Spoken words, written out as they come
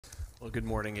Well, good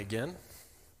morning again.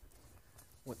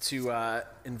 I want to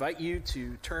invite you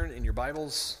to turn in your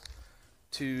Bibles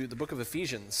to the book of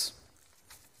Ephesians.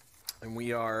 And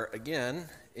we are again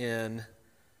in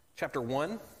chapter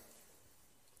 1. And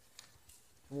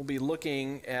we'll be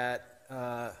looking at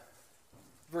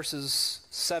verses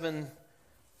 7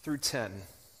 through 10.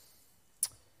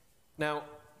 Now,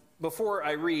 before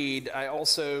I read, I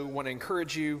also want to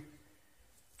encourage you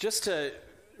just to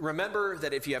remember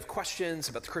that if you have questions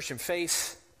about the Christian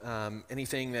faith,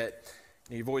 anything that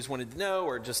you've always wanted to know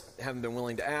or just haven't been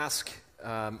willing to ask,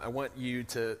 I want you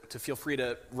to feel free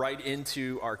to write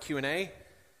into our Q&A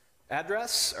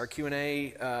address. Our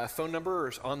Q&A phone number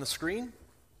is on the screen.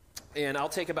 And I'll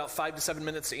take about 5 to 7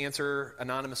 minutes to answer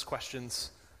anonymous questions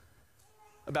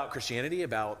about Christianity,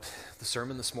 about the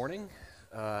sermon this morning,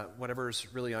 whatever's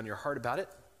really on your heart about it.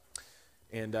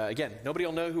 And again, nobody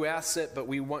will know who asks it, but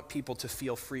we want people to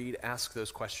feel free to ask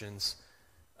those questions,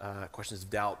 questions of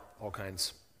doubt, all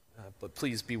kinds. But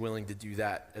please be willing to do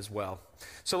that as well.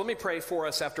 So let me pray for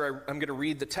us after I'm going to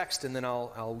read the text, and then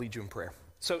I'll lead you in prayer.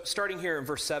 So starting here in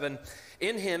verse 7,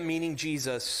 in him, meaning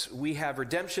Jesus, we have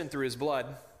redemption through his blood,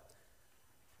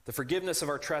 the forgiveness of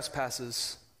our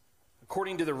trespasses,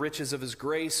 according to the riches of his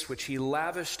grace, which he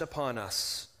lavished upon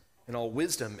us in all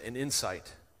wisdom and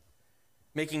insight,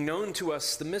 making known to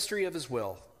us the mystery of his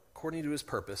will, according to his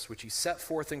purpose, which he set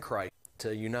forth in Christ,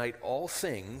 to unite all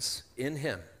things in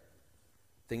him,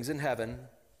 things in heaven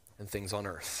and things on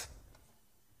earth.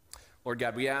 Lord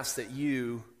God, we ask that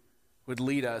you would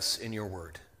lead us in your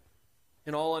word,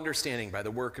 in all understanding by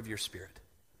the work of your Spirit.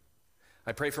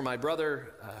 I pray for my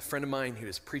brother, a friend of mine who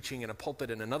is preaching in a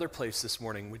pulpit in another place this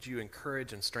morning. Would you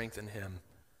encourage and strengthen him?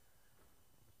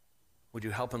 Would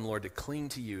you help him, Lord, to cling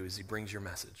to you as he brings your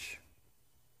message?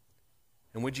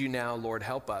 And would you now, Lord,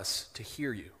 help us to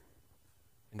hear you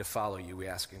and to follow you, we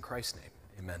ask in Christ's name.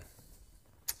 Amen.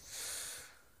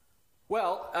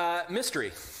 Well,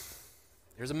 mystery.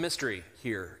 There's a mystery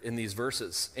here in these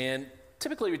verses. And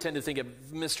typically we tend to think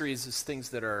of mysteries as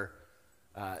things that are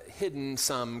hidden,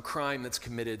 some crime that's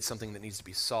committed, something that needs to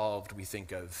be solved. We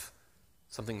think of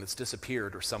something that's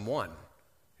disappeared or someone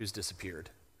who's disappeared.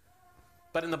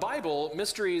 But in the Bible,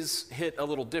 mysteries hit a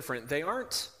little different. They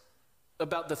aren't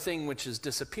about the thing which has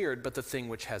disappeared, but the thing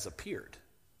which has appeared.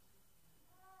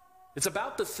 It's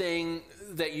about the thing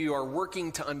that you are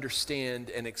working to understand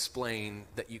and explain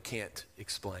that you can't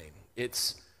explain.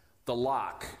 It's the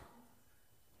lock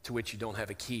to which you don't have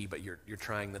a key, but you're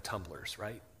trying the tumblers,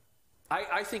 right?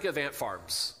 I think of ant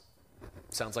farms.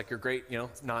 Sounds like you're great,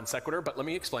 non sequitur, but let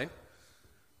me explain.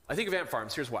 I think of ant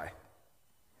farms. Here's why.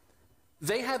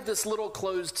 They have this little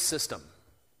closed system.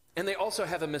 And they also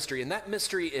have a mystery, and that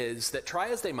mystery is that try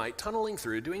as they might, tunneling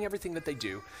through, doing everything that they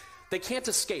do, they can't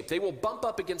escape. They will bump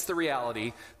up against the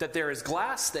reality that there is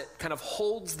glass that kind of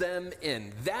holds them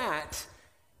in. That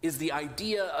is the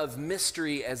idea of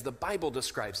mystery as the Bible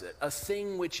describes it, a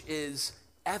thing which is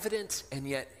evident and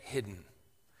yet hidden.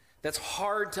 That's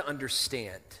hard to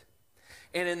understand.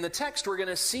 And in the text, we're going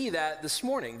to see that this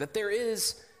morning, that there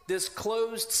is this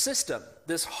closed system,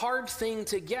 this hard thing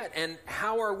to get, and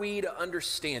how are we to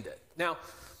understand it? Now,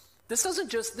 this isn't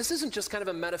just kind of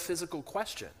a metaphysical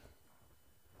question.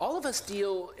 All of us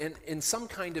deal in some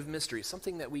kind of mystery,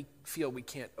 something that we feel we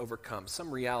can't overcome, some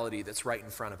reality that's right in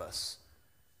front of us,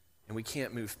 and we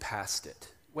can't move past it.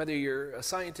 Whether you're a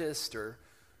scientist or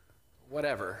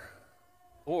whatever,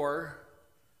 or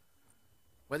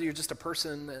whether you're just a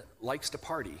person that likes to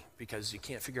party because you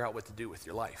can't figure out what to do with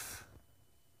your life.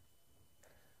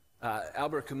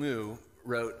 Albert Camus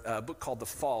wrote a book called The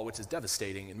Fall, which is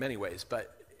devastating in many ways,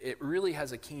 but it really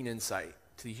has a keen insight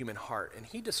to the human heart. And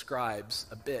he describes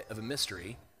a bit of a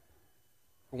mystery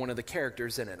for one of the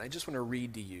characters in it. And I just want to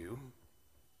read to you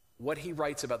what he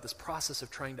writes about this process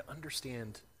of trying to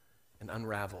understand and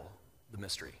unravel the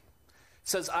mystery. It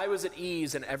says, I was at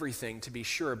ease in everything, to be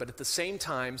sure, but at the same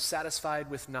time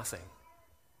satisfied with nothing.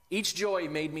 Each joy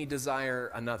made me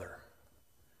desire another.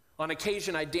 On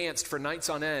occasion, I danced for nights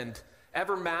on end,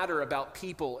 ever madder about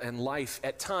people and life.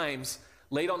 At times,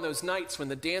 late on those nights when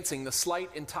the dancing, the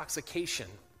slight intoxication,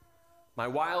 my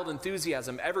wild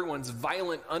enthusiasm, everyone's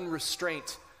violent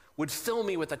unrestraint would fill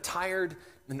me with a tired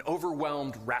and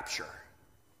overwhelmed rapture.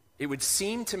 It would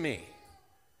seem to me,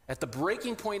 at the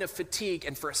breaking point of fatigue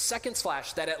and for a second's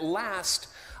flash, that at last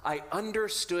I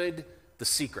understood the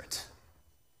secret.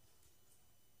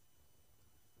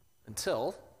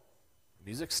 Until the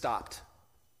music stopped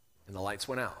and the lights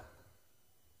went out.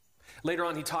 Later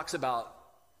on, he talks about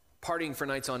partying for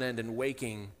nights on end and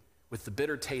waking with the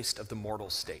bitter taste of the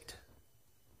mortal state.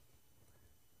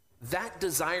 That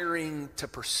desiring to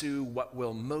pursue what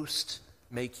will most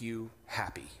make you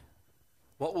happy?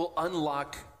 What will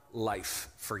unlock life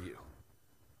for you?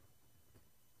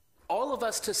 All of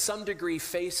us to some degree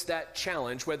face that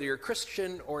challenge, whether you're a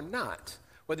Christian or not,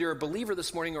 whether you're a believer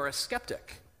this morning or a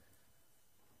skeptic.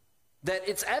 That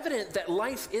it's evident that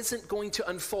life isn't going to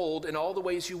unfold in all the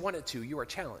ways you want it to. You are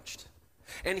challenged.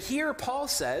 And here Paul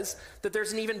says that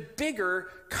there's an even bigger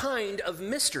kind of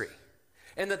mystery,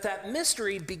 and that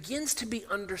mystery begins to be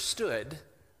understood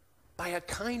by a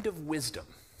kind of wisdom,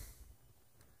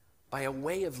 by a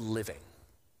way of living.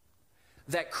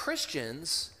 That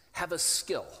Christians have a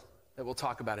skill that we'll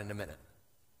talk about in a minute.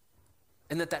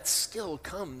 And that skill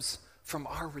comes from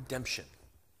our redemption.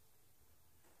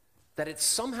 That it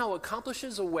somehow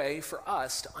accomplishes a way for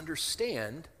us to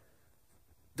understand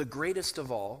the greatest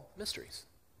of all mysteries.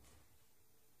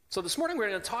 So this morning we're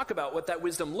going to talk about what that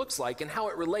wisdom looks like and how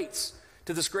it relates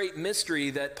to this great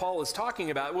mystery that Paul is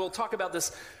talking about. We'll talk about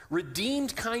this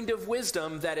redeemed kind of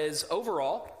wisdom that is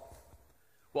overall.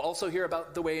 We'll also hear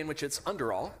about the way in which it's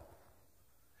under all.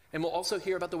 And we'll also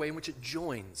hear about the way in which it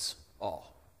joins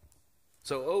all.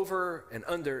 So over and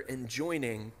under and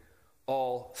joining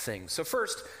all things. So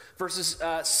first, verses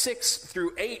 6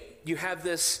 through 8, you have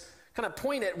this kind of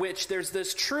point at which there's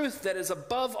this truth that is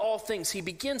above all things. He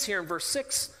begins here in verse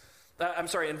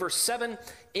 7,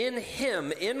 in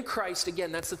him, in Christ,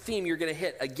 again, that's the theme you're going to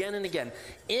hit again and again.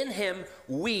 In him,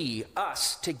 we,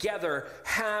 us, together,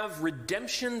 have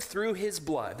redemption through his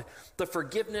blood, the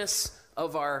forgiveness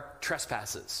of our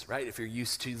trespasses, right? If you're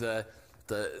used to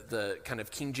the kind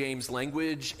of King James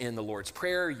language in the Lord's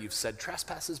Prayer, you've said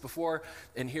trespasses before,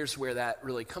 and here's where that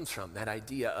really comes from, that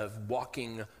idea of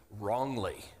walking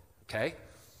wrongly, okay?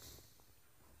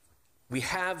 We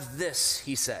have this,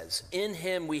 he says. In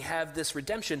him we have this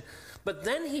redemption. But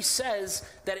then he says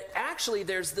that actually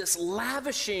there's this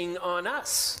lavishing on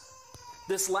us,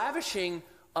 this lavishing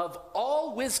of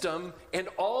all wisdom and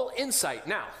all insight.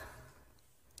 Now,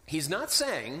 he's not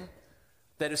saying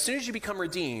that as soon as you become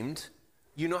redeemed,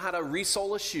 you know how to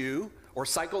resole a shoe or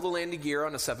cycle the landing gear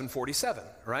on a 747,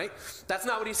 right? That's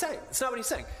not what he's saying. That's not what he's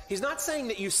saying. He's not saying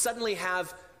that you suddenly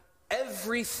have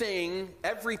everything,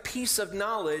 every piece of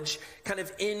knowledge kind of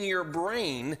in your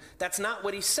brain. That's not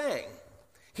what he's saying.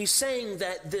 He's saying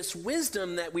that this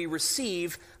wisdom that we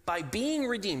receive by being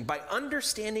redeemed, by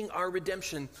understanding our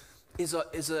redemption, is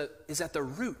at the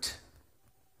root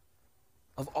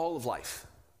of all of life.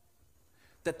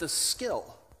 That the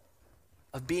skill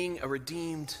of being a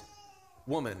redeemed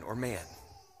woman or man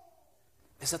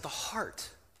is at the heart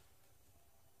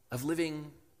of living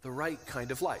the right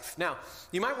kind of life. Now,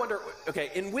 you might wonder,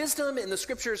 okay, in wisdom in the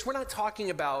scriptures, we're not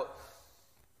talking about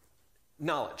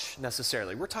knowledge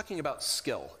necessarily. We're talking about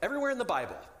skill. Everywhere in the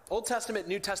Bible, Old Testament,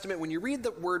 New Testament, when you read the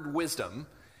word wisdom,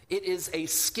 it is a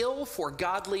skill for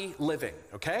godly living,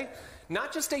 okay?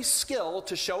 Not just a skill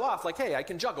to show off, like, hey, I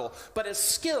can juggle, but a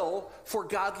skill for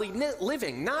godly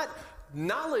living, not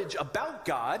knowledge about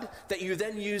God that you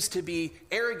then use to be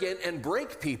arrogant and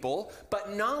break people,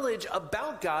 but knowledge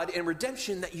about God and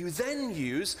redemption that you then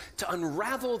use to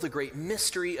unravel the great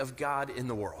mystery of God in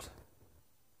the world.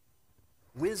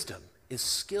 Wisdom is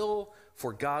skill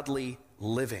for godly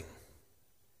living.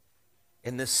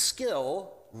 And this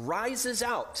skill rises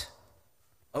out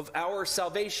of our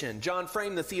salvation. John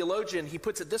Frame, the theologian, he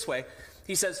puts it this way.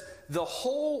 He says, the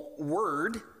whole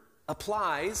word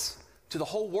applies to the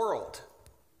whole world.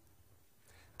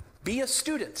 Be a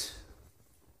student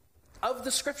of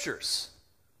the scriptures,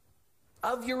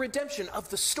 of your redemption, of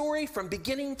the story from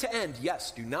beginning to end.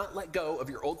 Yes, do not let go of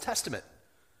your Old Testament,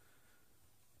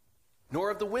 nor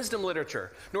of the wisdom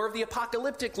literature, nor of the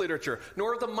apocalyptic literature,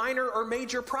 nor of the minor or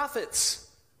major prophets,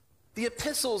 the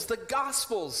epistles, the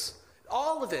gospels,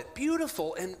 all of it,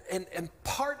 beautiful and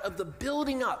part of the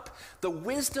building up, the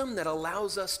wisdom that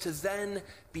allows us to then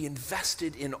be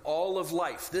invested in all of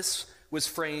life. This was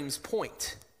Frame's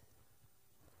point.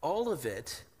 All of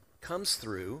it comes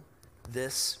through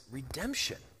this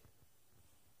redemption,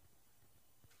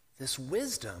 this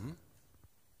wisdom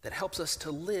that helps us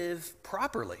to live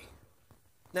properly.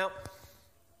 Now,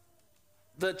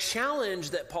 the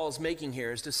challenge that Paul's making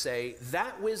here is to say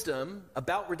that wisdom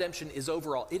about redemption is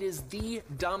overall. It is the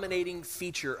dominating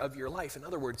feature of your life. In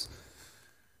other words,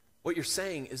 what you're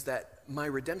saying is that my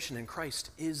redemption in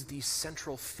Christ is the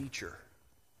central feature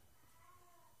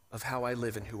of how I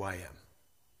live and who I am.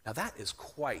 Now that is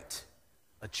quite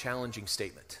a challenging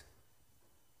statement.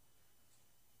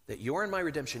 That your and my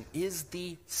redemption is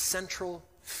the central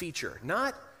feature.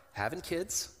 Not having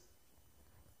kids.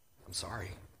 I'm sorry.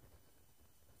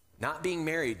 Not being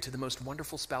married to the most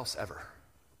wonderful spouse ever.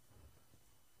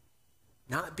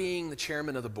 Not being the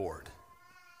chairman of the board.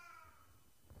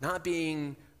 not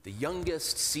being the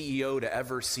youngest CEO to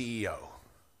ever CEO,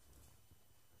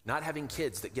 not having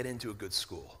kids that get into a good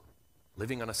school,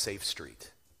 living on a safe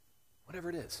street, whatever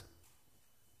it is.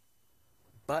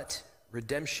 But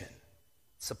redemption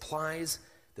supplies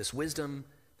this wisdom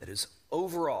that is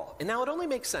overall. And now it only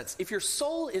makes sense. If your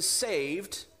soul is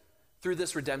saved through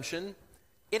this redemption,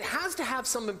 it has to have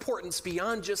some importance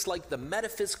beyond just like the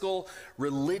metaphysical,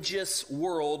 religious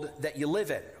world that you live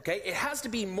in, okay? It has to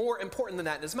be more important than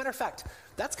that. And as a matter of fact,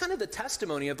 that's kind of the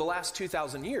testimony of the last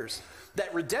 2,000 years,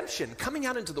 that redemption coming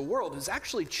out into the world has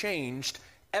actually changed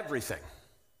everything.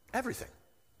 Everything.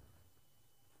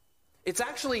 It's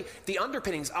actually the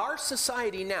underpinnings. Our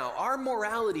society now, our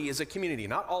morality as a community,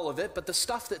 not all of it, but the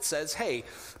stuff that says, hey,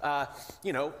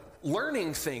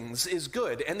 learning things is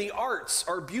good, and the arts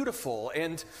are beautiful,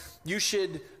 and you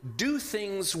should do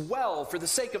things well for the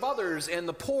sake of others, and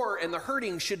the poor and the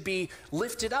hurting should be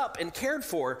lifted up and cared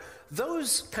for.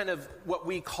 Those kind of what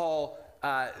we call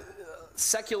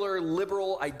secular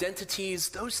liberal identities,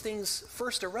 those things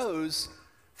first arose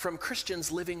from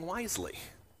Christians living wisely.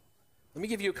 Let me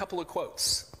give you a couple of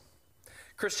quotes.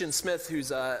 Christian Smith,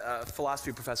 who's a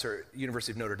philosophy professor at the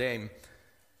University of Notre Dame,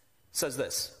 says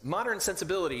this: modern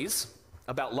sensibilities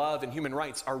about love and human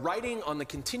rights are riding on the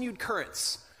continued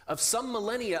currents of some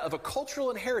millennia of a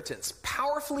cultural inheritance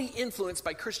powerfully influenced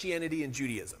by Christianity and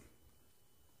Judaism.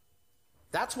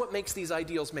 That's what makes these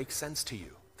ideals make sense to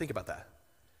you. Think about that.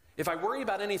 If I worry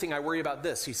about anything, I worry about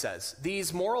this, he says.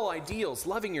 These moral ideals,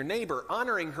 loving your neighbor,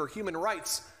 honoring her human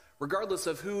rights, regardless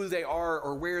of who they are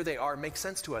or where they are, make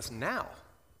sense to us now.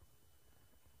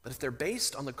 But if they're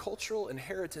based on the cultural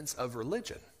inheritance of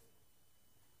religion,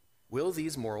 will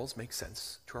these morals make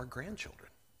sense to our grandchildren?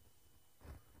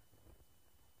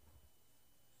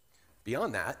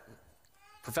 Beyond that,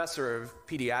 professor of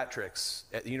pediatrics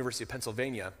at the University of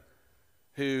Pennsylvania,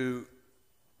 who,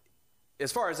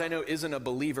 as far as I know, isn't a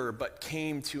believer, but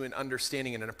came to an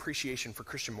understanding and an appreciation for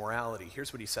Christian morality,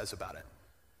 here's what he says about it.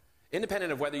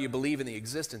 Independent of whether you believe in the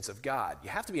existence of God, you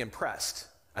have to be impressed.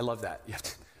 I love that. You have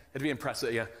to be impressed.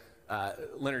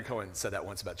 Leonard Cohen said that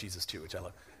once about Jesus too, which I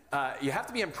love. You have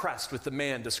to be impressed with the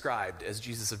man described as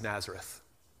Jesus of Nazareth.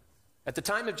 At the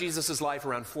time of Jesus' life,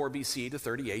 around 4 BC to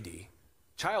 30 AD,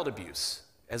 child abuse,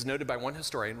 as noted by one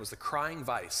historian, was the crying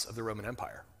vice of the Roman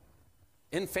Empire.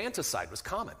 Infanticide was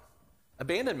common.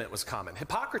 Abandonment was common.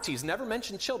 Hippocrates never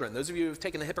mentioned children. Those of you who have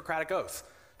taken the Hippocratic Oath,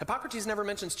 Hippocrates never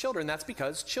mentions children. That's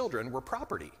because children were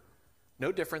property,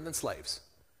 no different than slaves.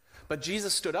 But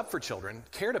Jesus stood up for children,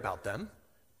 cared about them,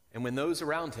 and when those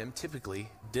around him typically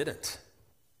didn't.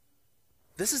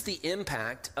 This is the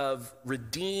impact of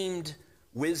redeemed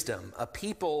wisdom, a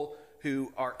people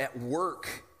who are at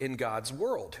work in God's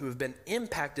world, who have been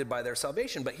impacted by their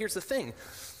salvation. But here's the thing.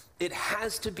 It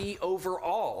has to be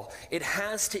overall. It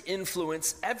has to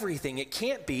influence everything. It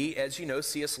can't be, as you know,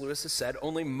 C.S. Lewis has said,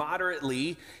 only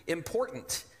moderately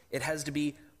important. It has to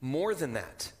be more than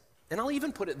that. And I'll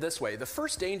even put it this way. The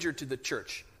first danger to the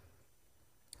church,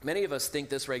 many of us think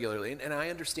this regularly, and I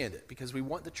understand it, because we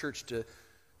want the church to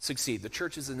succeed. The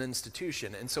church is an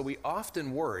institution, and so we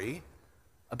often worry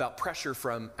about pressure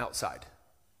from outside,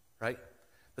 right?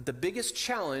 But the biggest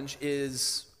challenge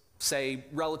is, say,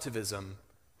 relativism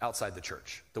outside the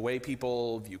church. The way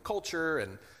people view culture,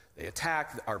 and they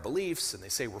attack our beliefs, and they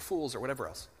say we're fools or whatever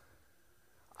else.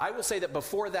 I will say that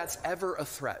before that's ever a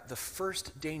threat, the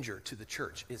first danger to the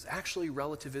church is actually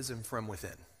relativism from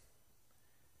within.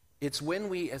 It's when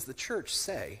we, as the church,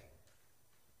 say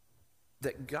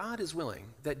that God is willing,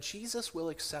 that Jesus will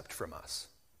accept from us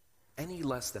any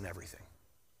less than everything.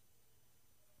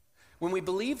 When we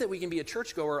believe that we can be a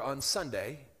churchgoer on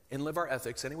Sunday and live our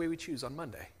ethics any way we choose on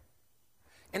Monday.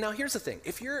 And now here's the thing.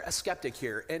 If you're a skeptic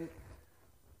here, and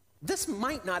this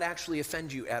might not actually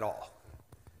offend you at all.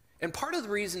 And part of the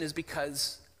reason is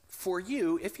because for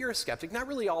you, if you're a skeptic, not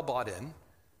really all bought in,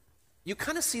 you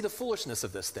kind of see the foolishness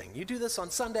of this thing. You do this on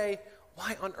Sunday,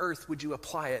 why on earth would you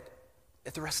apply it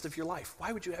at the rest of your life?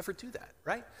 Why would you ever do that,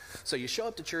 right? So you show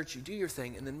up to church, you do your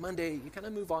thing, and then Monday you kind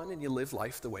of move on and you live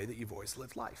life the way that you've always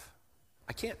lived life.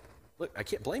 I can't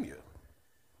blame you.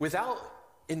 Without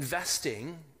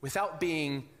investing, without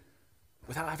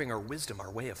having our wisdom,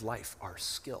 our way of life, our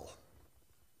skill,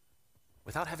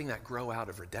 without having that grow out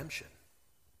of redemption,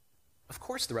 of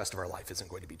course the rest of our life isn't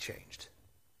going to be changed.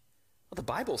 Well, the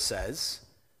Bible says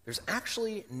there's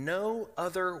actually no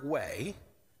other way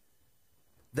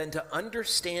than to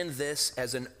understand this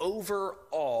as an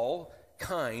overall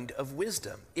kind of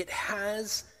wisdom. It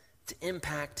has to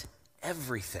impact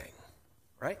everything,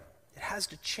 right? It has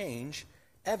to change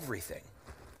everything.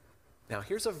 Now,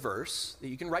 here's a verse that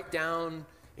you can write down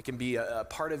It can be a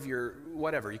part of your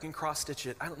whatever. You can cross-stitch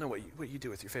it. I don't know what you do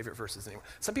with your favorite verses anyway.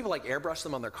 Some people like airbrush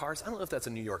them on their cars. I don't know if that's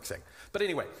a New York thing. But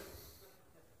anyway,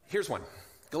 here's one.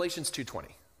 Galatians 2:20.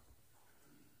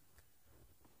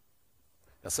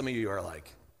 Now, some of you are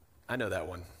like, I know that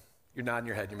one. You're nodding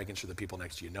your head. You're making sure the people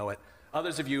next to you know it.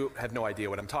 Others of you have no idea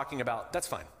what I'm talking about. That's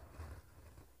fine.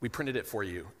 We printed it for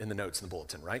you in the notes in the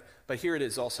bulletin, right? But here it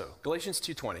is also. Galatians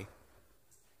 2:20.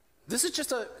 This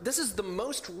is the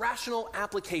most rational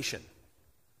application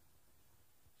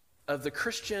of the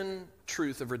Christian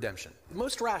truth of redemption.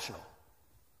 Most rational.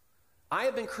 I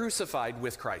have been crucified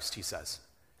with Christ, he says.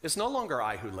 It's no longer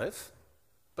I who live,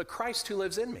 but Christ who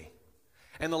lives in me.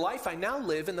 And the life I now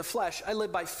live in the flesh, I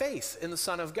live by faith in the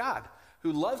Son of God,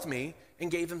 who loved me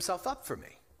and gave himself up for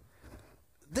me.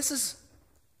 This is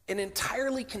an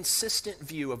entirely consistent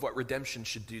view of what redemption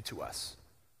should do to us.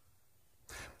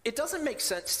 It doesn't make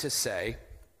sense to say,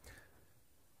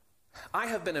 I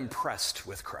have been impressed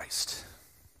with Christ.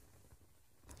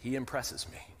 He impresses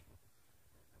me.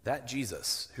 That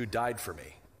Jesus who died for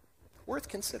me, worth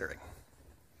considering.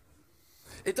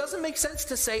 It doesn't make sense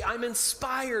to say, I'm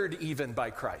inspired even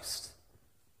by Christ.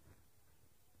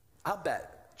 I'll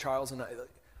bet Charles and I,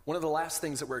 one of the last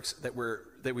things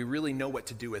that we really know what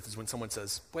to do with is when someone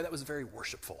says, boy, that was very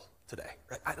worshipful today.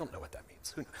 Right? I don't know what that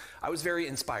means. I was very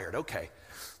inspired. Okay.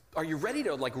 Are you ready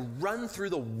to run through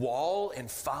the wall and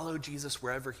follow Jesus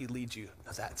wherever he leads you?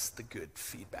 Now, that's the good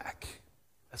feedback.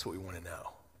 That's what we want to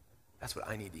know. That's what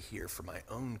I need to hear for my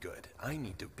own good. I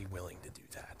need to be willing to do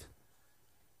that.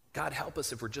 God help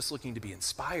us if we're just looking to be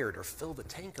inspired or fill the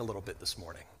tank a little bit this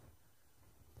morning.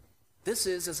 This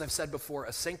is, as I've said before,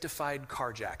 a sanctified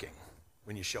carjacking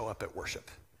when you show up at worship.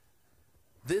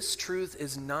 This truth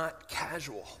is not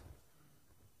casual.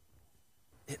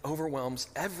 It overwhelms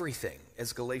everything,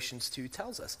 as Galatians 2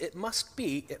 tells us. It must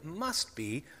be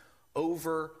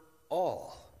over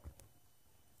all.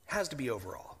 It has to be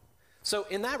over all. So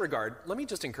in that regard, let me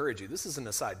just encourage you. This is an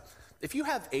aside. If you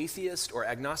have atheist or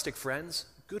agnostic friends,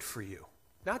 good for you.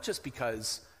 Not just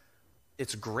because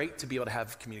it's great to be able to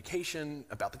have communication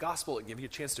about the gospel and give you a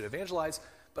chance to evangelize,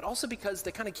 but also because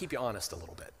they kind of keep you honest a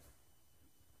little bit.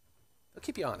 They'll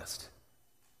keep you honest.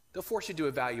 They'll force you to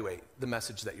evaluate the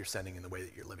message that you're sending in the way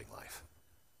that you're living life.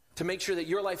 To make sure that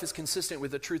your life is consistent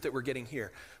with the truth that we're getting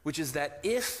here, which is that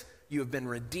if you have been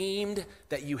redeemed,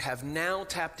 that you have now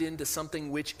tapped into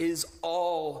something which is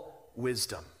all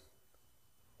wisdom,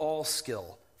 all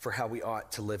skill for how we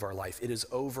ought to live our life. It is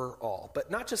over all. But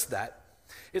not just that,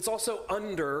 it's also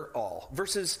under all.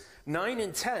 Verses 9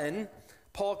 and 10,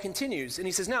 Paul continues, and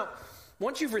he says, now,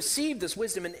 once you've received this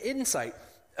wisdom and insight,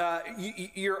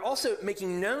 you're also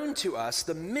making known to us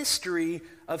the mystery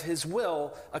of his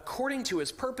will according to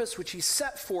his purpose, which he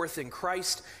set forth in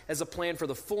Christ as a plan for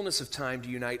the fullness of time to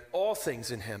unite all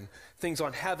things in him, things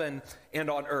on heaven and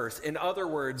on earth. In other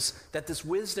words, that this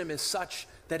wisdom is such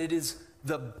that it is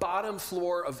the bottom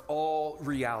floor of all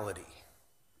reality.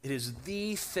 It is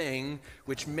the thing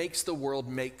which makes the world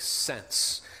make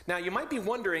sense. Now, you might be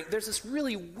wondering, there's this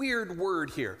really weird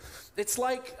word here. It's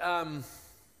like...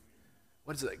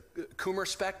 what is it,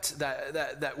 Kummerspect,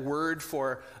 that word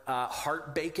for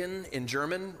heart bacon in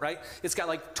German, right? It's got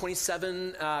like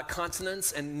 27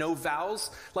 consonants and no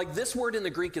vowels. Like this word in the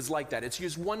Greek is like that. It's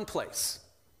used one place.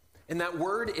 And that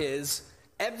word is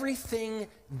everything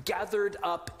gathered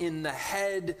up in the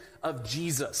head of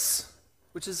Jesus,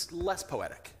 which is less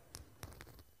poetic.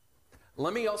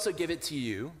 Let me also give it to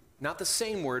you, not the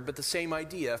same word, but the same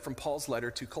idea from Paul's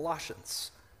letter to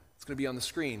Colossians. It's going to be on the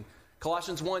screen.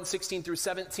 Colossians 1, 16 through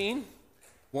 17,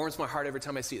 warms my heart every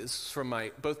time I see it. This is from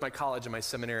both my college and my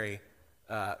seminary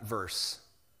verse.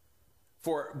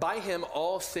 For by him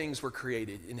all things were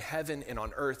created in heaven and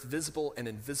on earth, visible and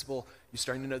invisible. You're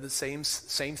starting to know the same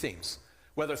themes.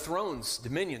 Whether thrones,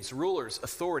 dominions, rulers,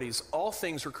 authorities, all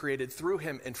things were created through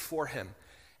him and for him.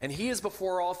 And he is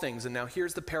before all things. And now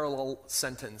here's the parallel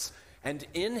sentence. And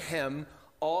in him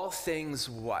all things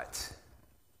what?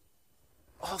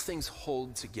 All things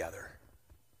hold together.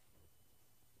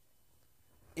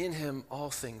 In him, all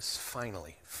things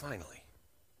finally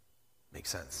make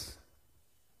sense.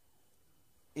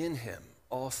 In him,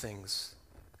 all things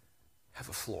have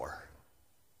a floor.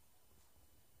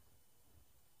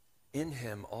 In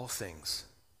him, all things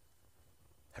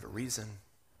have a reason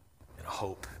and a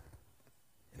hope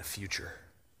and a future.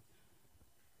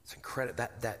 It's incredible,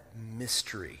 that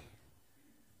mystery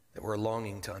that we're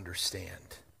longing to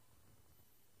understand.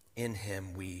 In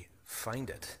him we find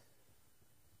it.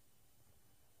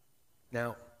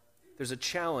 Now, there's a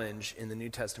challenge in the New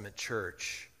Testament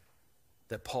church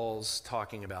that Paul's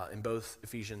talking about in both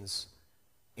Ephesians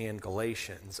and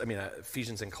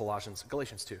Ephesians and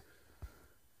Galatians too.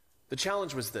 The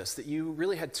challenge was this, that you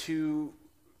really had two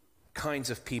kinds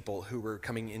of people who were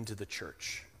coming into the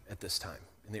church at this time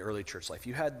in the early church life.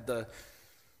 You had the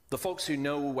folks who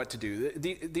know what to do.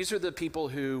 These are the people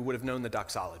who would have known the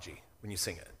doxology when you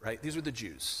sing it, right? These are the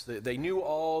Jews. They knew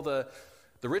all the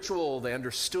ritual. They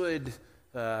understood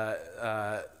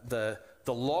the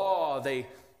law. They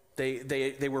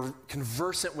were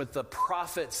conversant with the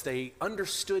prophets. They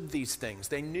understood these things.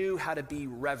 They knew how to be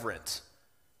reverent.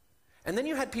 And then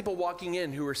you had people walking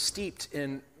in who were steeped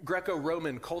in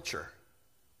Greco-Roman culture,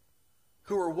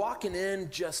 who were walking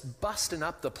in just busting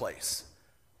up the place,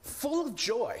 full of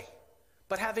joy,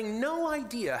 but having no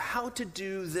idea how to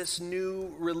do this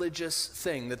new religious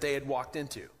thing that they had walked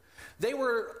into. They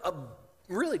were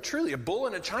really, truly a bull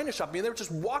in a china shop. I mean, they were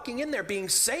just walking in there being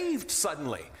saved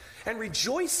suddenly and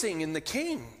rejoicing in the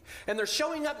King. And they're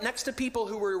showing up next to people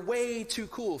who were way too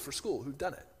cool for school, who'd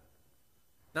done it.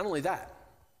 Not only that,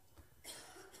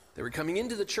 they were coming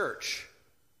into the church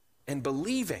and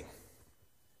believing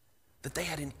that they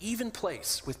had an even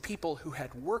place with people who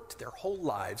had worked their whole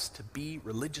lives to be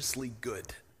religiously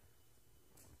good,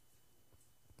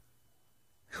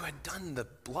 who had done the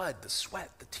blood, the sweat,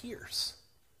 the tears,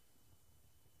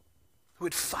 who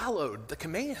had followed the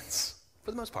commands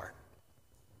for the most part.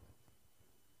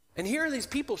 And here are these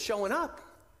people showing up,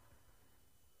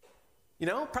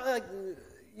 probably like,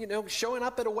 showing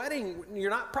up at a wedding. You're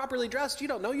not properly dressed. You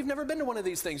don't know. You've never been to one of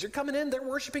these things. You're coming in, they're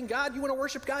worshiping God. You want to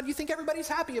worship God. You think everybody's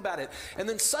happy about it. And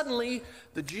then suddenly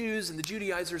the Jews and the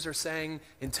Judaizers are saying,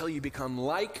 until you become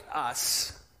like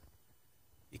us,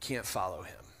 you can't follow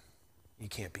him. You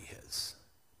can't be his.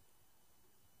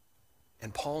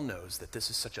 And Paul knows that this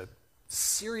is such a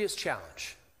serious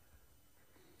challenge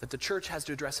that the church has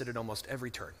to address it at almost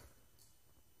every turn.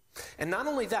 And not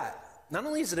only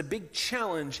is it a big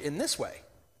challenge in this way,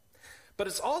 but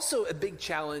it's also a big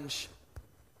challenge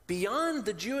beyond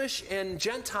the Jewish and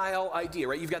Gentile idea,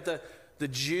 right? You've got the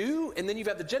Jew, and then you've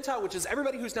got the Gentile, which is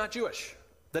everybody who's not Jewish,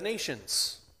 the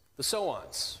nations, the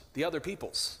so-ons, the other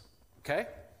peoples, okay?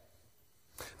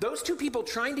 Those two people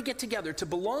trying to get together to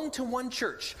belong to one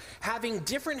church, having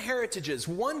different heritages,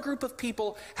 one group of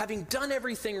people having done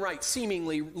everything right,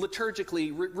 seemingly,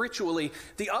 liturgically, ritually,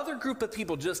 the other group of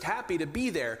people just happy to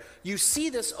be there. You see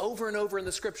this over and over in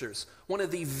the scriptures. One of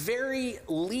the very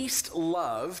least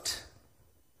loved,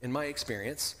 in my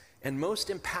experience, and most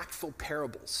impactful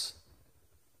parables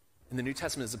in the New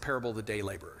Testament is the parable of the day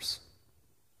laborers.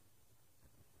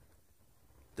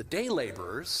 The day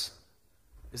laborers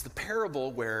is the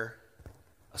parable where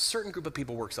a certain group of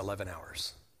people works 11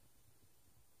 hours.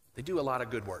 They do a lot of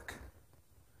good work.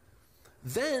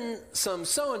 Then some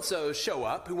so-and-sos show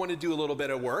up who want to do a little bit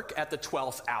of work at the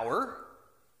 12th hour.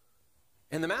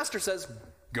 And the master says,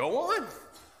 go on.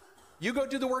 You go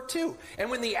do the work too. And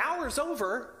when the hour's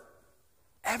over,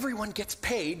 everyone gets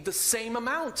paid the same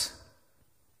amount.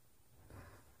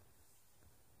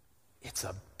 It's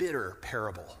a bitter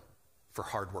parable for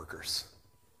hard workers.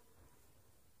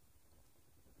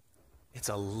 It's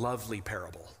a lovely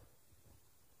parable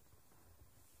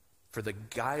for the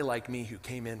guy like me who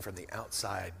came in from the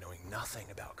outside knowing nothing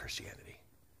about Christianity,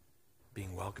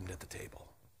 being welcomed at the table.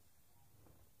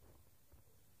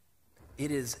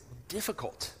 It is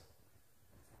difficult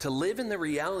to live in the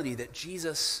reality that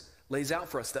Jesus lays out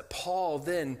for us, that Paul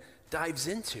then dives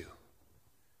into.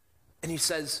 And he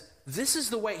says, this is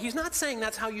the way. He's not saying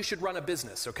that's how you should run a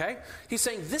business, okay? He's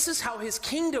saying this is how his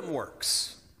kingdom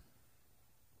works.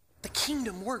 The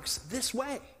kingdom works this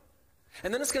way.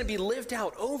 And then it's going to be lived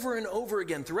out over and over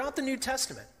again throughout the New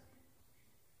Testament.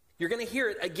 You're going to hear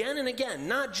it again and again,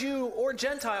 not Jew or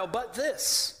Gentile, but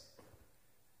this.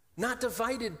 Not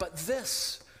divided, but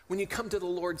this. When you come to the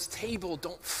Lord's table,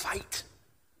 don't fight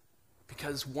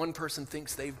because one person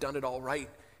thinks they've done it all right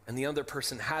and the other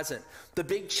person hasn't. The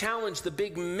big challenge, the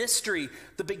big mystery,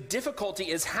 the big difficulty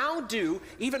is how do,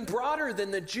 even broader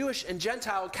than the Jewish and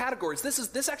Gentile categories,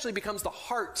 this actually becomes the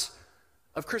heart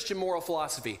of Christian moral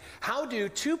philosophy. How do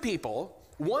two people,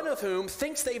 one of whom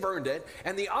thinks they've earned it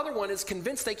and the other one is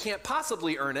convinced they can't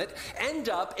possibly earn it, end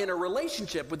up in a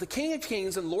relationship with the King of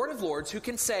Kings and Lord of Lords who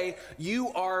can say, you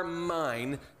are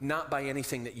mine, not by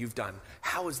anything that you've done?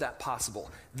 How is that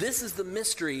possible? This is the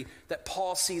mystery that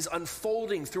Paul sees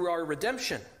unfolding through our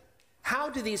redemption. How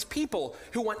do these people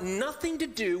who want nothing to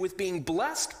do with being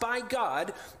blessed by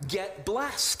God get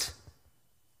blessed?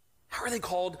 How are they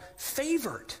called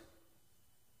favored?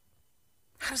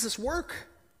 How does this work?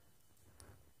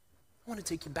 I want to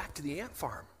take you back to the ant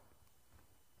farm.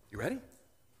 You ready?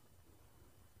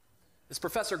 This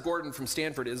Professor Gordon from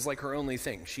Stanford is like her only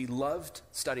thing. She loved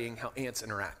studying how ants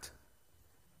interact.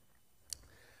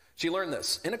 She learned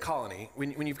this. In a colony,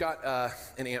 when you've got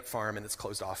an ant farm and it's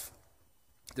closed off,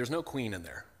 there's no queen in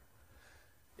there.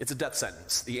 It's a death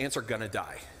sentence. The ants are going to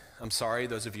die. I'm sorry,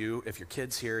 those of you, if your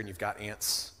kid's here and you've got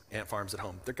ant farms at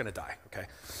home, they're going to die, okay?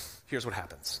 Here's what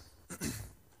happens.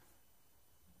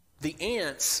 The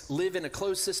ants live in a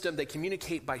closed system. They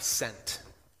communicate by scent.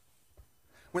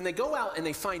 When they go out and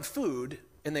they find food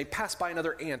and they pass by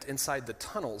another ant inside the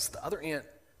tunnels, the other ant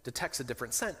detects a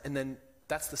different scent, and then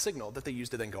that's the signal that they use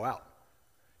to then go out.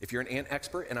 If you're an ant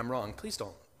expert and I'm wrong, please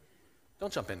don't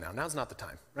jump in now. Now's not the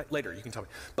time, right? Later, you can tell me.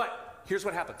 But here's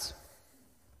what happens.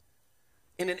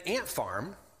 In an ant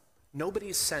farm,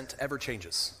 nobody's scent ever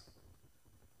changes.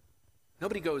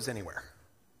 Nobody goes anywhere.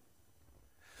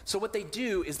 So what they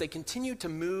do is they continue to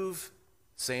move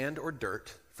sand or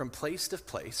dirt from place to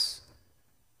place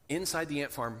inside the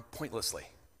ant farm pointlessly.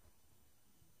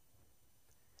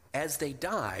 As they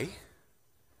die,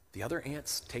 the other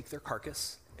ants take their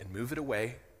carcass and move it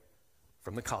away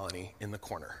from the colony in the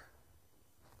corner.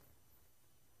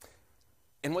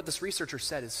 And what this researcher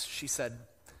said is, she said,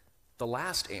 the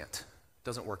last ant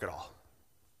doesn't work at all.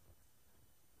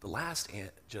 The last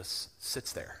ant just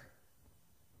sits there,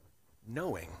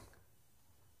 knowing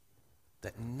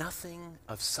that nothing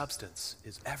of substance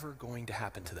is ever going to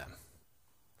happen to them.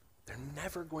 They're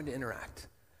never going to interact.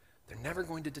 They're never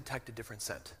going to detect a different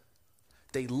scent.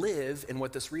 They live in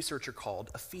what this researcher called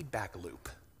a feedback loop.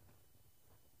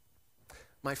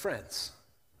 My friends,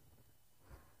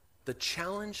 the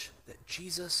challenge that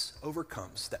Jesus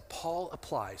overcomes, that Paul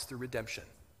applies through redemption,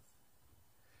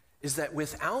 is that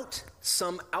without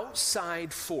some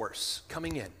outside force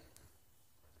coming in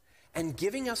and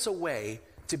giving us a way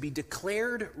to be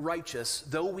declared righteous,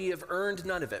 though we have earned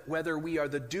none of it, whether we are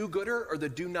the do-gooder or the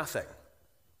do-nothing,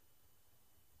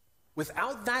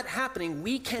 without that happening,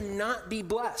 we cannot be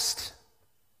blessed.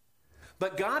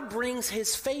 But God brings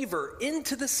his favor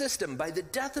into the system by the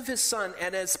death of his son,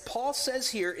 and as Paul says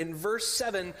here in verse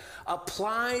 7,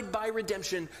 applied by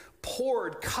redemption,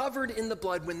 poured, covered in the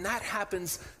blood. When that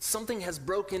happens, something has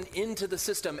broken into the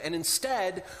system, and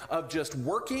instead of just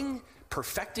working,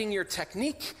 perfecting your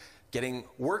technique,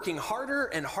 working harder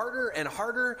and harder and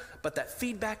harder, but that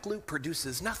feedback loop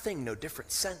produces nothing, no different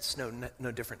sense,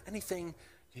 no different anything.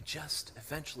 You just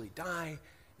eventually die.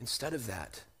 Instead of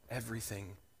that,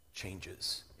 everything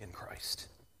changes in Christ.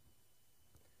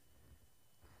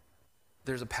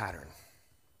 There's a pattern.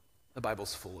 The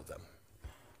Bible's full of them.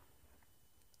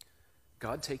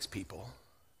 God takes people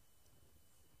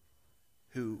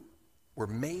who were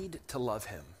made to love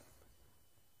him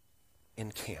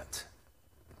and can't.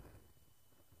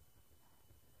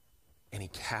 And he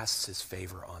casts his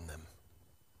favor on them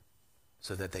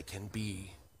so that they can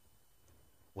be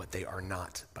what they are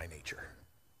not by nature.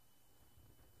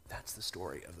 That's the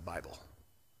story of the Bible.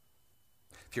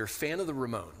 If you're a fan of the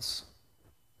Ramones,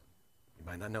 you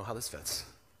might not know how this fits.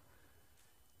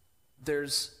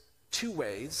 There's two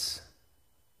ways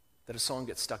that a song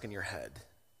gets stuck in your head,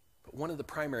 but one of the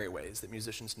primary ways that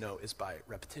musicians know is by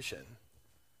repetition.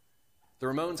 The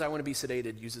Ramones' I Want to Be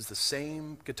Sedated uses the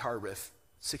same guitar riff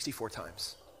 64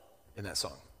 times in that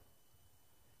song.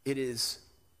 It is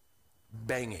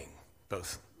banging,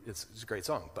 both. It's a great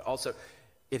song, but also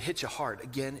it hits you hard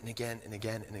again and again and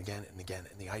again and again and again,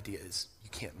 and the idea is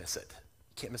you can't miss it.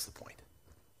 You can't miss the point.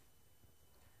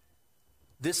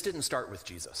 This didn't start with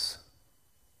Jesus.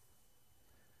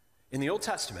 In the Old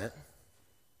Testament,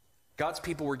 God's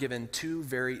people were given two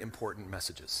very important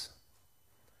messages.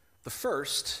 The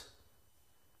first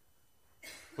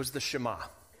was the Shema.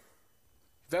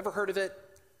 If you've ever heard of it,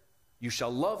 you shall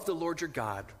love the Lord your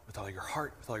God with all your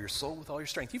heart, with all your soul, with all your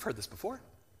strength. You've heard this before.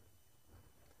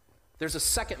 There's a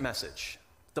second message,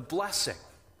 the blessing,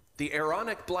 the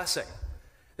Aaronic blessing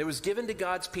that was given to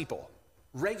God's people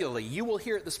regularly. You will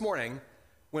hear it this morning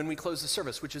when we close the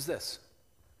service, which is this: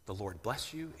 the Lord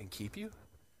bless you and keep you,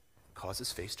 cause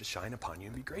his face to shine upon you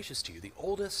and be gracious to you. The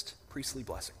oldest priestly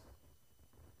blessing.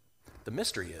 The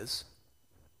mystery is,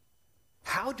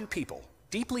 how do people,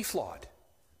 deeply flawed,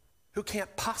 who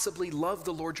can't possibly love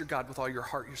the Lord your God with all your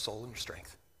heart, your soul, and your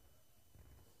strength,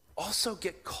 also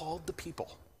get called the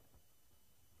people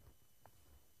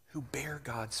who bear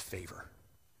God's favor?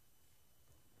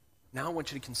 Now I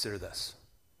want you to consider this.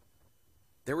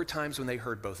 There were times when they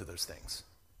heard both of those things.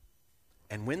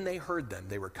 And when they heard them,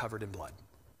 they were covered in blood.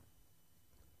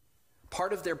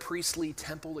 Part of their priestly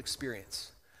temple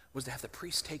experience was to have the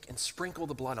priest take and sprinkle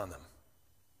the blood on them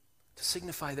to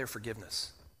signify their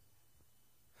forgiveness.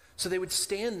 So they would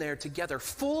stand there together,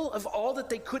 full of all that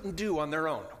they couldn't do on their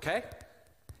own, okay?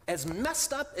 as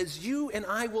messed up as you and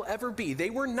I will ever be, they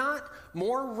were not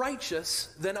more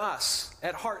righteous than us.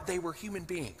 At heart, they were human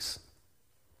beings.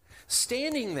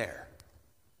 Standing there,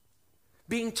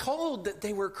 being told that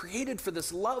they were created for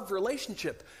this love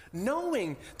relationship,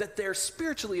 knowing that they're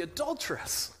spiritually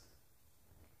adulterous.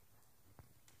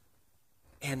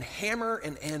 And hammer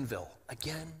and anvil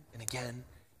again and again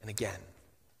and again.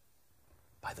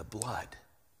 By the blood.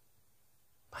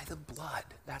 By the blood.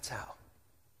 That's how.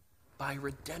 By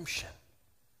redemption.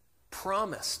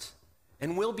 Promised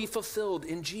and will be fulfilled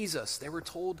in Jesus. They were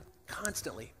told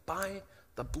constantly, by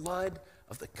the blood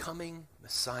of the coming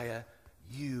Messiah,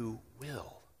 you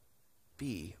will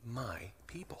be my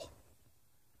people.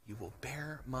 You will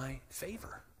bear my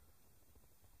favor.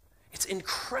 It's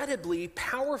incredibly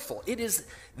powerful. It is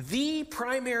the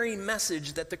primary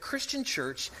message that the Christian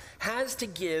church has to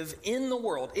give in the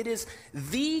world. It is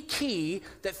the key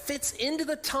that fits into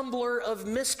the tumbler of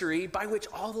mystery by which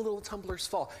all the little tumblers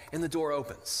fall and the door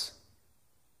opens.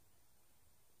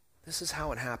 This is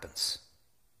how it happens.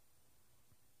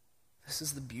 This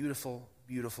is the beautiful,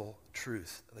 beautiful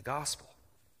truth of the gospel.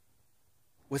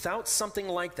 Without something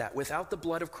like that, without the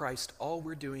blood of Christ, all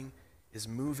we're doing is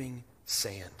moving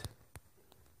sand.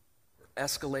 We're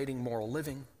escalating moral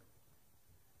living.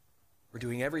 We're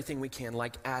doing everything we can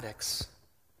like addicts.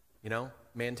 You know,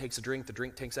 man takes a drink, the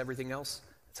drink takes everything else.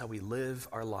 That's how we live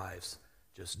our lives,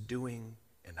 just doing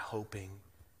and hoping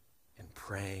and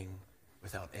praying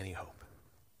without any hope.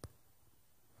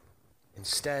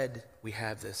 Instead, we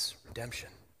have this redemption.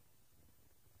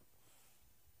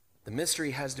 The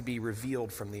mystery has to be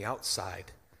revealed from the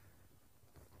outside.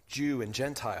 Jew and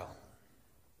Gentile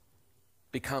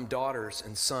become daughters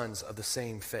and sons of the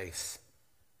same faith.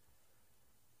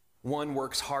 One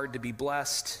works hard to be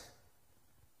blessed.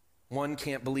 One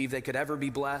can't believe they could ever be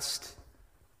blessed.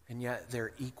 And yet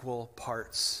they're equal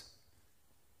parts,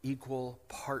 equal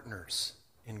partners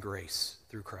in grace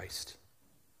through Christ.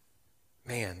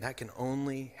 Man, that can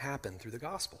only happen through the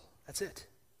gospel. That's it.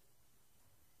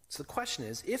 So the question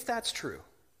is, if that's true,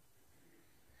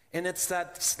 and that's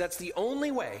the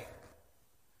only way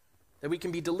that we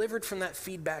can be delivered from that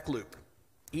feedback loop,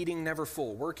 eating never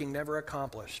full, working never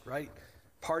accomplished, right?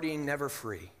 Partying never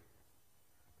free.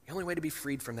 The only way to be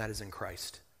freed from that is in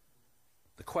Christ.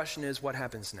 The question is, what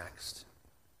happens next?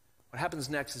 What happens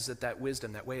next is that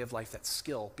wisdom, that way of life, that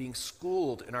skill, being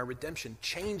schooled in our redemption,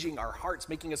 changing our hearts,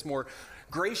 making us more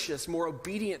gracious, more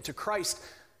obedient to Christ,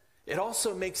 it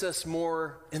also makes us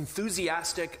more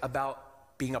enthusiastic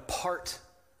about being a part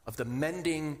of the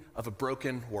mending of a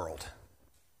broken world.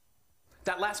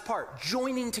 That last part,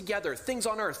 joining together, things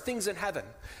on earth, things in heaven.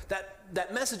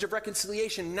 That message of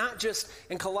reconciliation, not just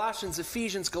in Colossians,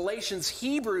 Ephesians, Galatians,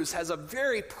 Hebrews has a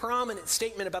very prominent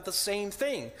statement about the same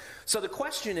thing. So the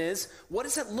question is, what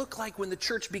does it look like when the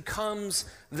church becomes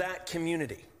that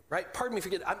community, right? Pardon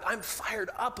me, I'm fired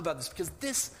up about this because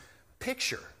this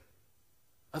picture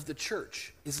of the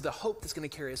church is the hope that's going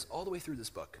to carry us all the way through this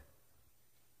book.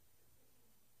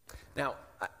 Now,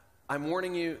 I'm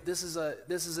warning you, this is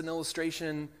an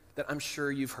illustration that I'm sure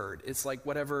you've heard. It's like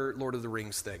whatever Lord of the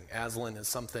Rings thing. Aslan is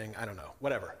something, I don't know,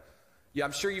 whatever. Yeah,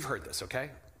 I'm sure you've heard this, okay?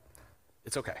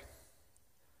 It's okay.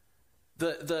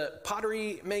 The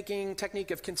pottery making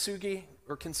technique of kintsugi,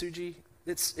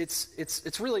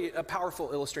 it's really a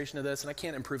powerful illustration of this, and I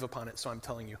can't improve upon it, so I'm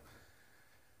telling you.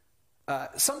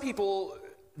 Some people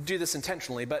do this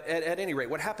intentionally, but at any rate,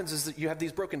 what happens is that you have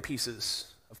these broken pieces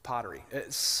of pottery. It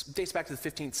dates back to the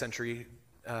 15th century,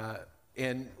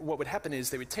 and what would happen is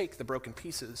they would take the broken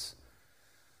pieces,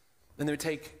 and they would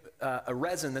take a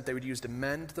resin that they would use to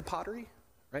mend the pottery,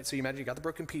 right? So you imagine you got the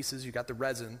broken pieces, you got the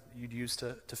resin you'd use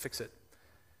to fix it,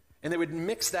 and they would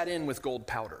mix that in with gold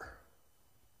powder.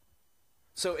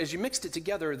 So as you mixed it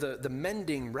together, the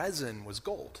mending resin was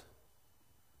gold.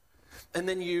 And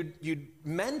then you'd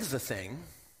mend the thing,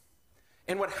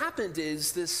 and what happened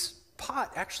is this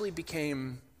pot actually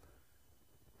became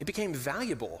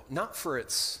valuable, not for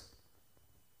its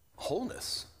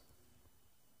wholeness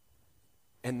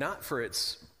and not for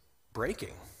its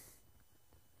breaking,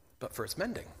 but for its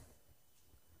mending.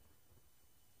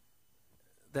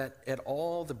 That at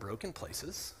all the broken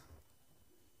places,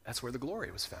 that's where the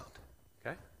glory was found,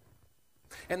 okay?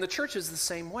 And the church is the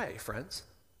same way, friends.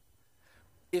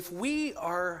 If we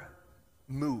are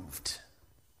moved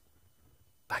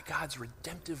by God's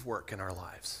redemptive work in our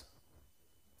lives,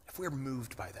 if we're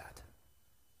moved by that,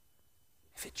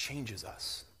 if it changes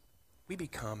us, we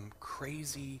become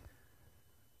crazy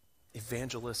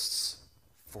evangelists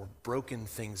for broken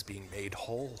things being made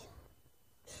whole.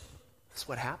 That's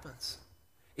what happens.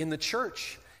 In the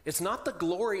church, it's not the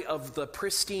glory of the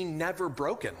pristine, never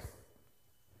broken.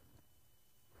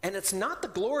 And it's not the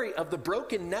glory of the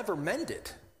broken never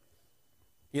mended.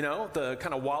 You know, the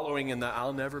kind of wallowing in the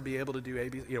I'll never be able to do A,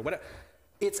 B, whatever.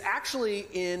 It's actually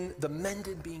in the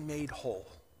mended being made whole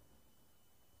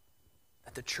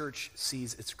that the church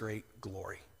sees its great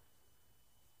glory.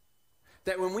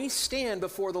 That when we stand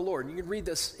before the Lord, and you can read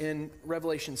this in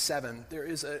Revelation 7, there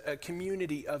is a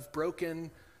community of broken,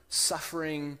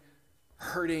 suffering,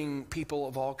 hurting people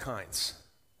of all kinds.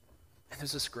 And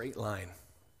there's this great line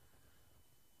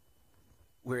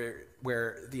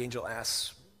where the angel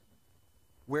asks,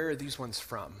 where are these ones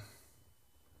from?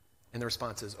 And the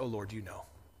response is, oh Lord, you know.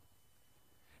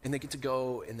 And they get to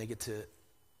go and they get to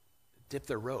dip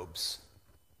their robes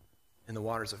in the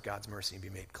waters of God's mercy and be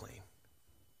made clean.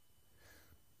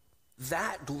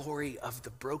 That glory of the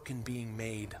broken being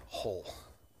made whole,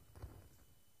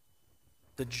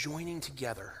 the joining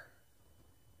together,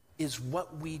 is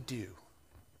what we do.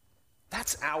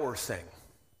 That's our thing.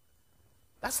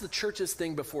 That's the church's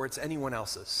thing before it's anyone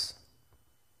else's.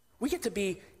 We get to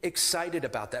be excited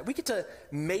about that. We get to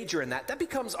major in that. That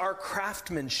becomes our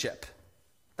craftsmanship.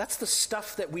 That's the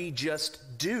stuff that we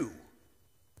just do.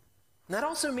 And that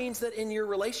also means that in your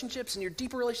relationships, in your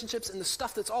deeper relationships, and the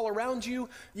stuff that's all around you,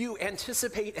 you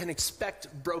anticipate and expect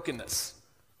brokenness.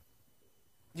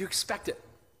 You expect it.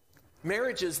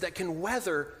 Marriages that can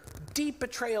weather deep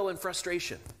betrayal and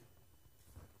frustration.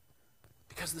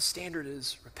 Because the standard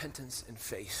is repentance and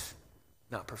faith,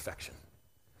 not perfection.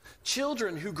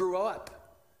 Children who grew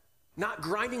up not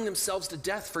grinding themselves to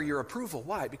death for your approval.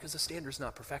 Why? Because the standard is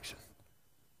not perfection.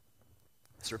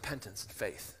 It's repentance and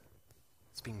faith.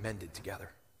 It's being mended together.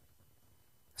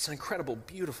 It's an incredible,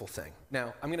 beautiful thing.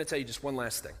 Now, I'm going to tell you just one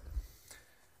last thing.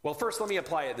 Well, first, let me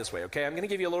apply it this way, okay? I'm going to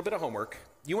give you a little bit of homework.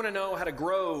 You want to know how to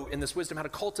grow in this wisdom, how to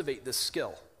cultivate this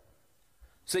skill,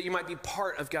 so that you might be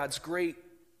part of God's great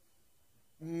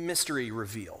mystery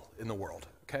reveal in the world,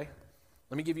 okay?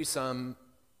 Let me give you some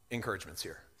encouragements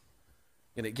here.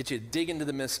 I'm going to get you to dig into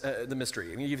the mystery.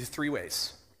 I'm going to give you 3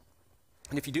 ways.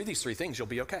 And if you do these 3 things, you'll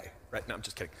be okay, right? No, I'm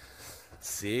just kidding.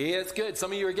 See, it's good.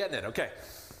 Some of you are getting it, okay.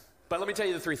 But let me tell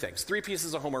you the 3 things. 3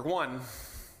 pieces of homework. 1,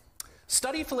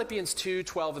 study Philippians 2,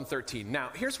 12, and 13. Now,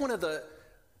 here's one of the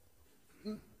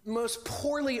most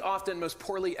poorly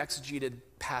exegeted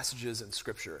passages in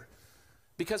Scripture.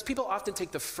 Because people often take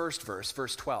the first verse,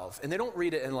 verse 12, and they don't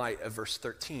read it in light of verse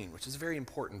 13, which is a very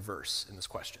important verse in this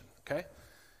question, okay?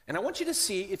 And I want you to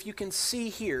see if you can see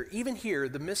here, even here,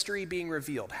 the mystery being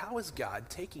revealed. How is God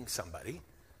taking somebody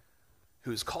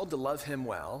who is called to love him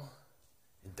well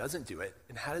and doesn't do it,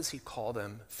 and how does he call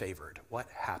them favored? What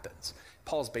happens?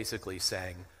 Paul's basically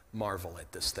saying, marvel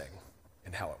at this thing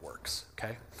and how it works,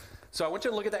 okay? So I want you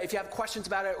to look at that. If you have questions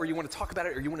about it, or you want to talk about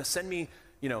it, or you want to send me,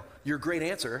 your great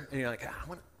answer, and you're like, I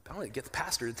want to get the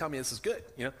pastor to tell me this is good,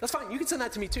 that's fine. You can send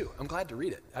that to me too. I'm glad to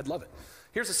read it. I'd love it.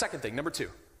 Here's the second thing, number 2.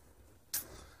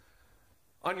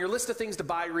 On your list of things to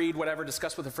buy, read, whatever,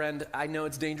 discuss with a friend, I know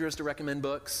it's dangerous to recommend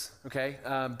books, okay?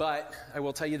 But I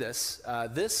will tell you this.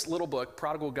 This little book,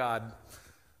 Prodigal God,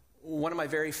 one of my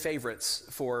very favorites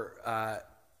for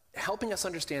helping us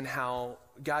understand how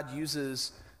God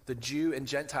uses the Jew and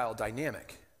Gentile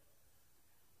dynamic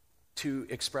to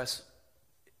express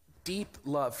deep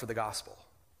love for the gospel,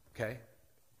 okay?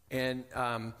 And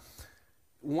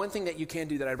one thing that you can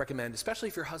do that I recommend, especially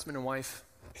if you're husband and wife,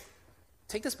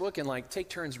 take this book and take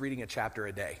turns reading a chapter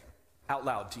a day out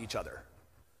loud to each other.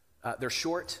 They're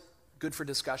short, good for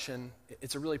discussion.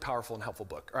 It's a really powerful and helpful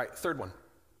book. All right, third one.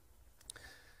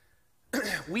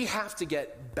 We have to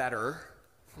get better.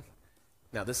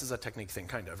 Now, this is a technique thing,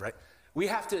 kind of, right? We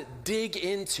have to dig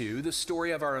into the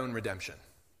story of our own redemption.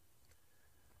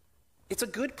 It's a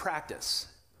good practice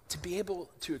to be able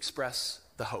to express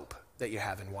the hope that you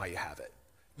have and why you have it.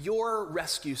 Your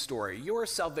rescue story, your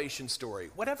salvation story,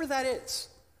 whatever that is.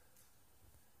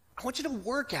 I want you to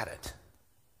work at it.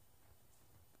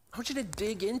 I want you to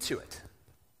dig into it.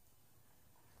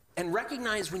 And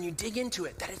recognize when you dig into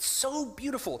it that it's so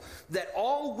beautiful that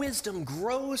all wisdom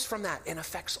grows from that and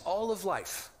affects all of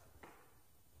life.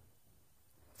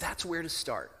 That's where to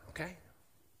start, okay?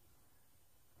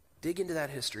 Dig into that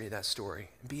history, that story,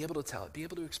 and be able to tell it, be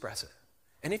able to express it.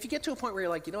 And if you get to a point where you're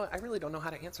like, I really don't know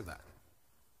how to answer that.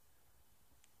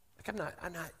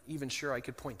 I'm not even sure I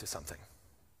could point to something.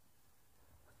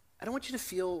 I don't want you to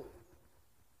feel,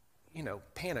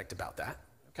 panicked about that,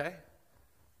 okay?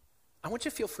 I want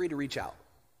you to feel free to reach out.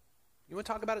 You want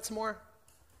to talk about it some more?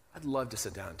 I'd love to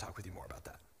sit down and talk with you more about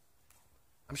that.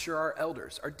 I'm sure our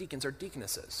elders, our deacons, our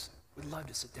deaconesses would love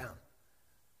to sit down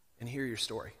and hear your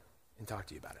story and talk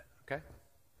to you about it, okay?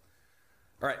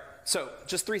 All right, so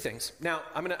just 3 things. Now,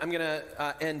 I'm gonna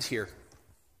end here.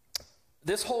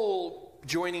 This whole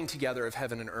joining together of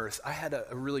heaven and earth, I had a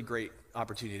really great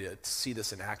opportunity to see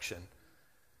this in action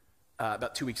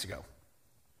about 2 weeks ago.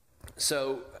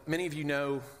 So many of you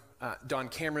know Don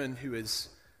Cameron, who is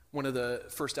one of the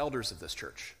first elders of this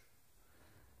church.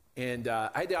 And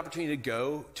I had the opportunity to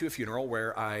go to a funeral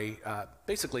where I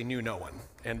basically knew no one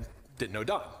and didn't know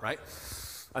Don, right?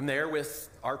 I'm there with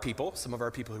our people, some of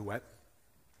our people who went,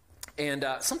 and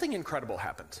something incredible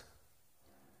happened.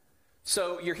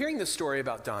 So you're hearing this story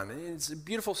about Don, and it's a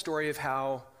beautiful story of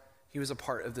how he was a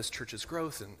part of this church's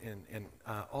growth and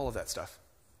all of that stuff.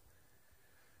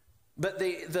 But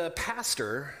the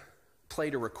pastor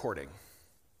played a recording.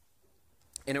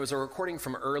 And it was a recording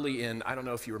from early in, I don't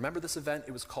know if you remember this event,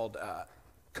 it was called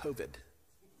COVID,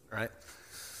 right?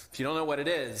 If you don't know what it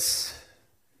is,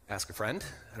 ask a friend,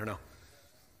 I don't know.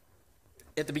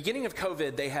 At the beginning of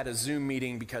COVID, they had a Zoom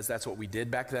meeting because that's what we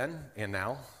did back then and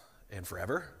now and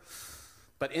forever.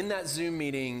 But in that Zoom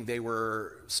meeting, they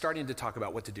were starting to talk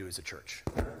about what to do as a church.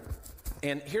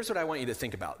 And here's what I want you to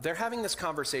think about. They're having this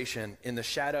conversation in the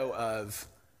shadow of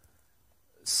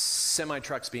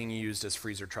semi-trucks being used as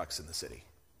freezer trucks in the city.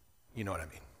 You know what I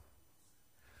mean?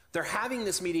 They're having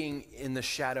this meeting in the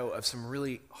shadow of some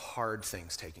really hard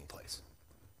things taking place.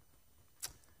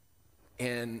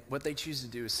 And what they choose to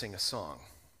do is sing a song.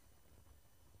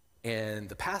 And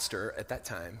the pastor at that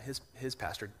time, his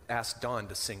pastor, asked Don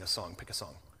to sing a song, pick a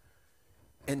song.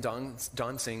 And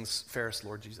Don sings, "Fairest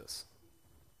Lord Jesus."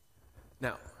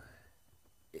 Now,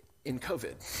 in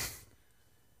COVID,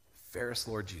 fairest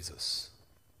Lord Jesus,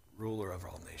 ruler of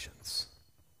all nations.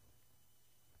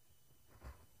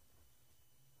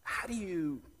 How do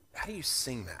you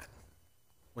sing that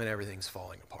when everything's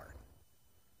falling apart?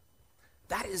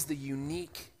 That is the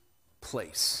unique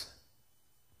place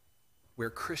where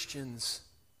Christians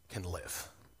can live.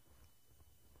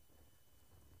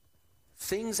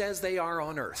 Things as they are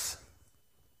on earth,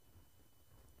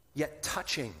 yet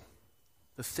touching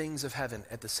the things of heaven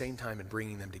at the same time and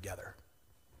bringing them together.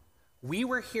 We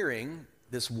were hearing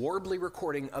this warbly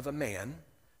recording of a man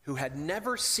who had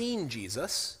never seen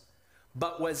Jesus,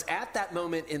 but was at that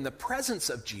moment in the presence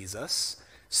of Jesus,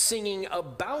 singing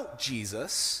about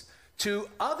Jesus to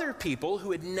other people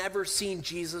who had never seen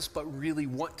Jesus but really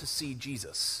want to see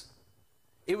Jesus.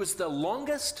 It was the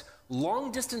longest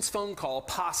long-distance phone call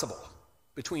possible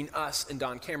between us and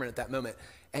Don Cameron at that moment,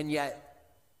 and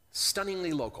yet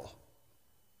stunningly local.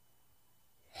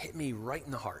 Hit me right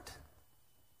in the heart.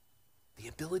 The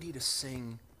ability to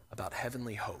sing about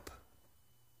heavenly hope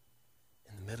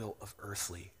in the middle of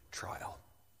earthly trial.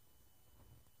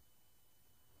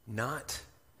 Not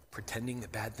pretending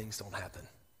that bad things don't happen,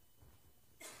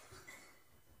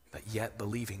 but yet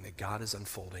believing that God is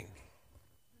unfolding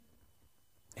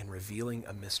and revealing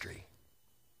a mystery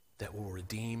that will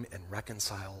redeem and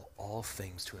reconcile all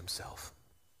things to himself,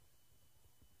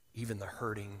 even the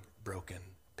hurting, broken,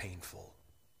 painful,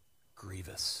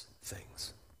 grievous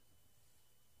things.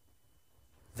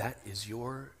 That is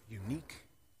your unique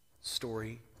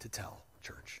story to tell,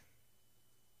 church.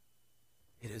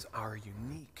 It is our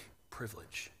unique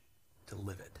privilege to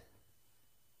live it.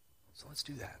 So let's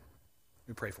do that. Let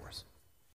me pray for us.